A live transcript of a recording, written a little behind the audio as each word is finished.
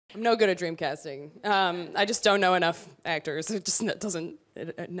I'm no good at dream casting. I just don't know enough actors.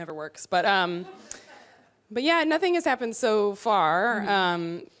 It never works. But yeah, nothing has happened so far.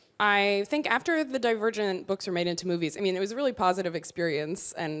 I think after the Divergent books were made into movies, I mean, it was a really positive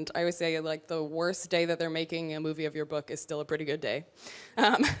experience. And I always say, like, the worst day that they're making a movie of your book is still a pretty good day.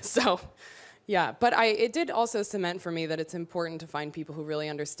 Yeah, but it did also cement for me that it's important to find people who really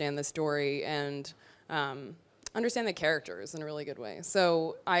understand the story and understand the characters in a really good way.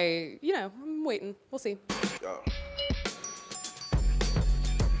 So I'm waiting. We'll see.